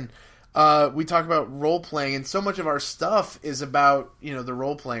again, we talk about role-playing, and so much of our stuff is about, the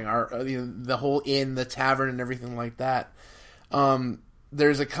role-playing, the whole inn, the tavern, and everything like that.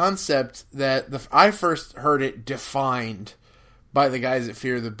 There's a concept that I first heard it defined by the guys at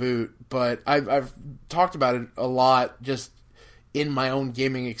Fear the Boot, but I've talked about it a lot just in my own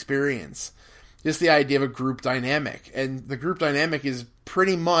gaming experience. Just the idea of a group dynamic. And the group dynamic is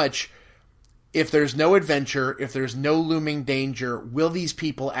pretty much, if there's no adventure, if there's no looming danger, will these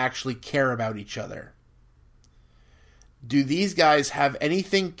people actually care about each other? Do these guys have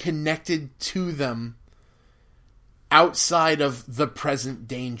anything connected to them outside of the present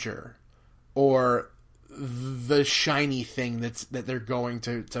danger or the shiny thing that they're going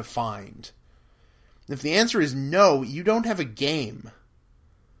to find? If the answer is no, you don't have a game.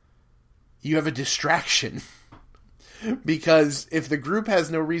 You have a distraction. Because if the group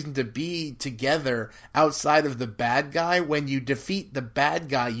has no reason to be together outside of the bad guy, when you defeat the bad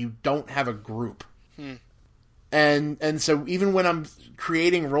guy, you don't have a group. And so even when I'm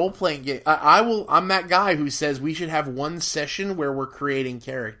creating role-playing games, I'm that guy who says we should have one session where we're creating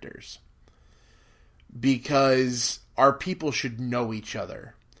characters. Because our people should know each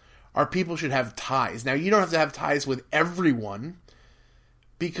other. Our people should have ties. Now, you don't have to have ties with everyone,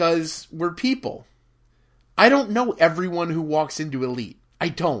 because we're people. I don't know everyone who walks into Elite. I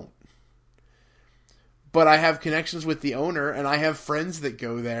don't. But I have connections with the owner, and I have friends that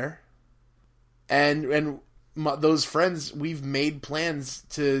go there. And those friends, we've made plans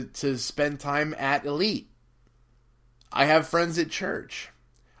to spend time at Elite. I have friends at church.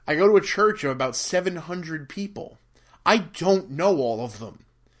 I go to a church of about 700 people. I don't know all of them.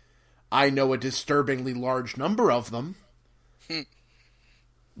 I know a disturbingly large number of them.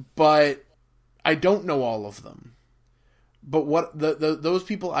 But I don't know all of them. But what those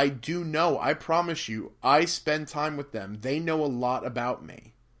people I do know, I promise you, I spend time with them. They know a lot about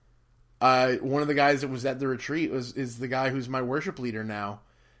me. One of the guys that was at the retreat is the guy who's my worship leader now.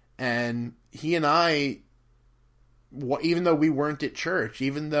 And he and I, even though we weren't at church,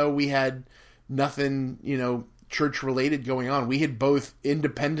 even though we had nothing, church-related going on, we had both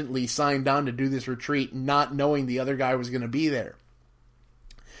independently signed on to do this retreat, not knowing the other guy was going to be there.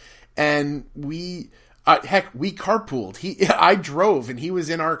 And we carpooled. I drove, and he was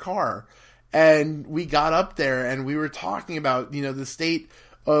in our car. And we got up there, and we were talking about, the state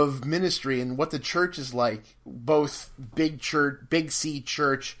of ministry and what the church is like, both big church, big C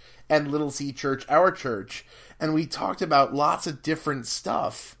church, and little C church, our church. And we talked about lots of different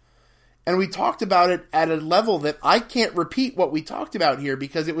stuff. And we talked about it at a level that I can't repeat what we talked about here,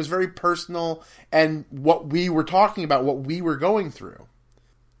 because it was very personal and what we were talking about, what we were going through.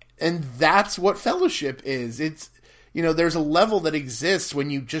 And that's what fellowship is. It's, there's a level that exists when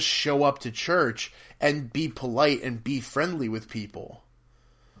you just show up to church and be polite and be friendly with people.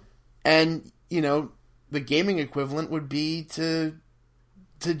 And, the gaming equivalent would be to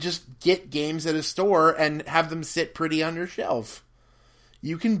just get games at a store and have them sit pretty on your shelf.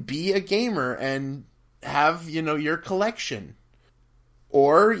 You can be a gamer and have, your collection.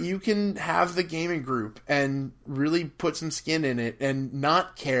 Or you can have the gaming group and really put some skin in it and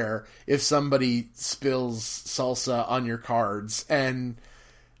not care if somebody spills salsa on your cards. And,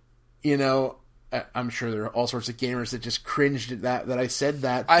 I'm sure there are all sorts of gamers that just cringed at that I said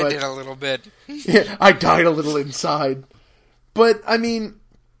that. I did a little bit. Yeah, I died a little inside. But, I mean,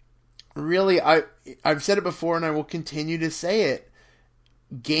 really, I've said it before and I will continue to say it.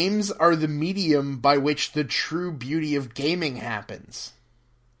 Games are the medium by which the true beauty of gaming happens.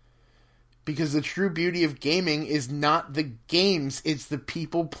 Because the true beauty of gaming is not the games, it's the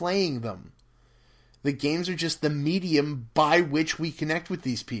people playing them. The games are just the medium by which we connect with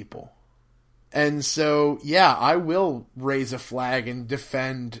these people. And so, yeah, I will raise a flag and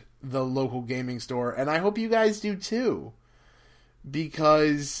defend the local gaming store, and I hope you guys do too.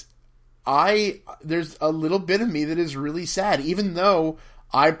 Because there's a little bit of me that is really sad, even though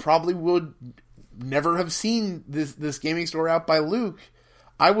I probably would never have seen this gaming store out by Luke.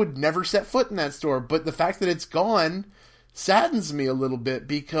 I would never set foot in that store, but the fact that it's gone saddens me a little bit,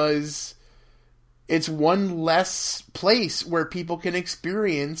 because it's one less place where people can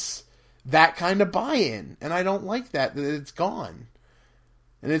experience that kind of buy-in, and I don't like that it's gone.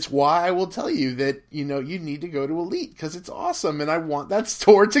 And it's why I will tell you that, you need to go to Elite, because it's awesome, and I want that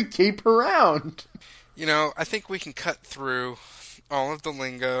store to keep around. I think we can cut through all of the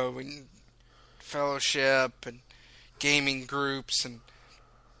lingo and fellowship and gaming groups and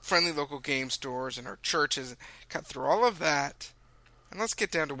friendly local game stores and our churches, cut through all of that, and let's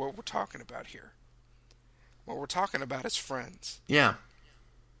get down to what we're talking about here. What we're talking about is friends. Yeah.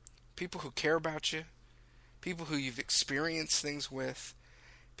 People who care about you, people who you've experienced things with,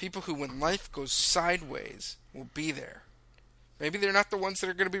 people who, when life goes sideways, will be there. Maybe they're not the ones that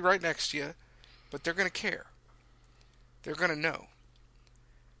are going to be right next to you, but they're going to care. They're going to know.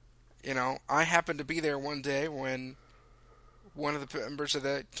 You know, I happened to be there one day when one of the members of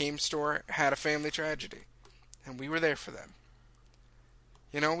the game store had a family tragedy, and we were there for them.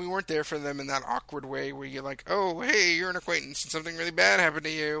 You know, we weren't there for them in that awkward way where you're like, oh, hey, you're an acquaintance and something really bad happened to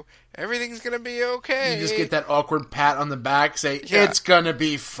you. Everything's going to be okay. You just get that awkward pat on the back, say, it's going to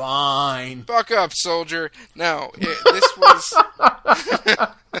be fine. Buck up, soldier. No, this was...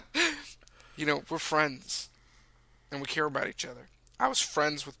 You know, we're friends, and we care about each other. I was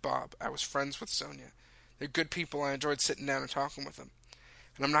friends with Bob. I was friends with Sonia. They're good people. I enjoyed sitting down and talking with them.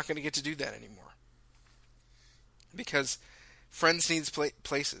 And I'm not going to get to do that anymore. Because friends needs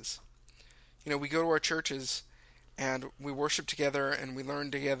places. You know, we go to our churches, and we worship together, and we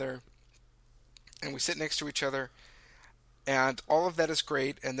learn together, and we sit next to each other, and all of that is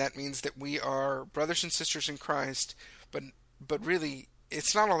great, and that means that we are brothers and sisters in Christ, but really,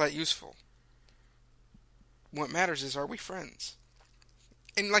 it's not all that useful. What matters is, are we friends?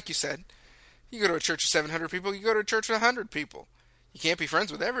 And like you said, you go to a church of 700 people, you go to a church of 100 people. You can't be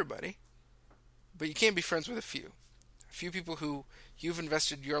friends with everybody, but you can be friends with a few. A few people who you've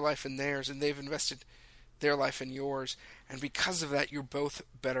invested your life in theirs, and they've invested their life in yours, and because of that, you're both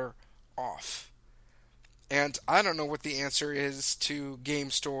better off. And I don't know what the answer is to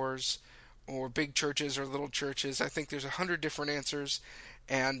game stores, or big churches, or little churches. I think there's 100 different answers,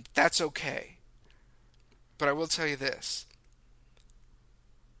 and that's okay. But I will tell you this.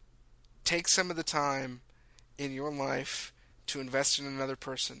 Take some of the time in your life to invest in another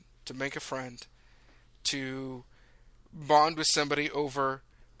person, to make a friend, to bond with somebody over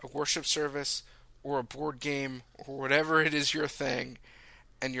a worship service or a board game or whatever it is your thing,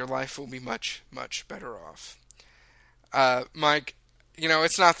 and your life will be much, much better off. Mike, you know,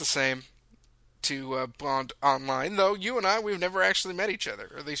 it's not the same to bond online, though you and I, we've never actually met each other,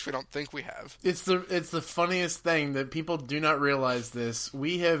 or at least we don't think we have. It's the funniest thing that people do not realize this.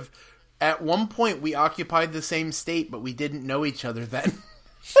 We have, at one point, we occupied the same state, but we didn't know each other then.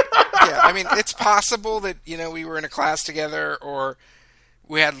 Yeah, I mean, it's possible that, you know, we were in a class together, or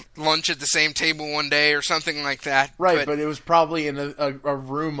we had lunch at the same table one day, or something like that. Right, but it was probably in a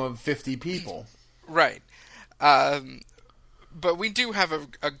room of 50 people. Right. But we do have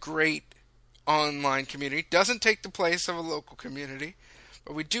a great online community. Doesn't take the place of a local community,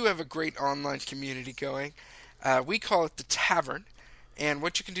 but we do have a great online community going. We call it the Tavern, and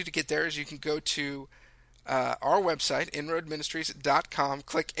what you can do to get there is you can go to our website, inroadministries.com,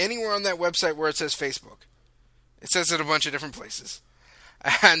 click anywhere on that website where it says Facebook. It says it a bunch of different places,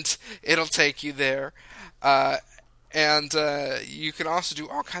 and it'll take you there. And you can also do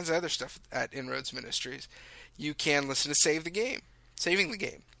all kinds of other stuff at Inroads Ministries. You can listen to Saving the Game.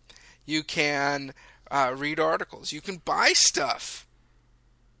 You can read articles. You can buy stuff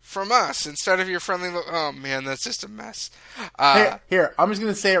from us instead of your friendly... Oh, man, that's just a mess. Here, I'm just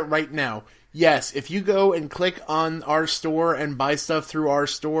going to say it right now. Yes, if you go and click on our store and buy stuff through our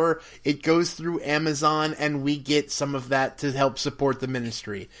store, it goes through Amazon, and we get some of that to help support the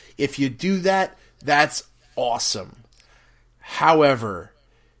ministry. If you do that, that's awesome. However,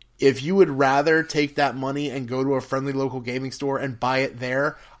 if you would rather take that money and go to a friendly local gaming store and buy it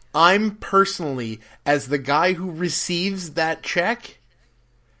there, I'm personally, as the guy who receives that check,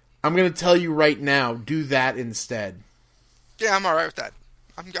 I'm going to tell you right now, do that instead. Yeah, I'm all right with that.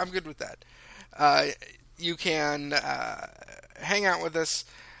 I'm good with that. You can hang out with us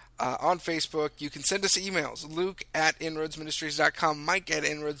on Facebook. You can send us emails. Luke at inroadsministries.com. Mike at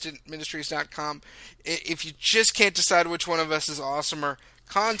inroadsministries.com. If you just can't decide which one of us is awesomer,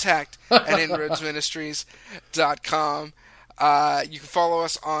 contact at inroadsministries.com. You can follow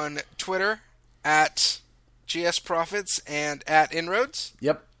us on Twitter at GSProphets and at Inroads.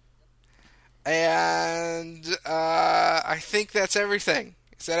 Yep. And I think that's everything.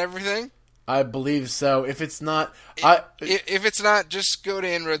 Is that everything? I believe so. If it's not, if it's not, just go to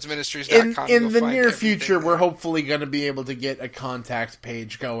inroadsministries.com. In the near future, we're hopefully going to be able to get a contact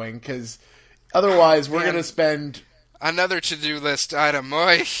page going, because otherwise we're going to spend another to-do list item.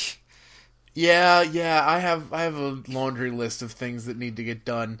 Oy. Yeah, I have a laundry list of things that need to get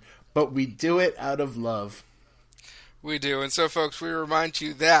done, but we do it out of love. We do, and so, folks, we remind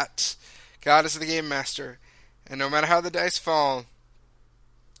you that God is the game master, and no matter how the dice fall,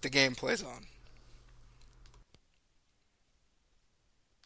 the game plays on.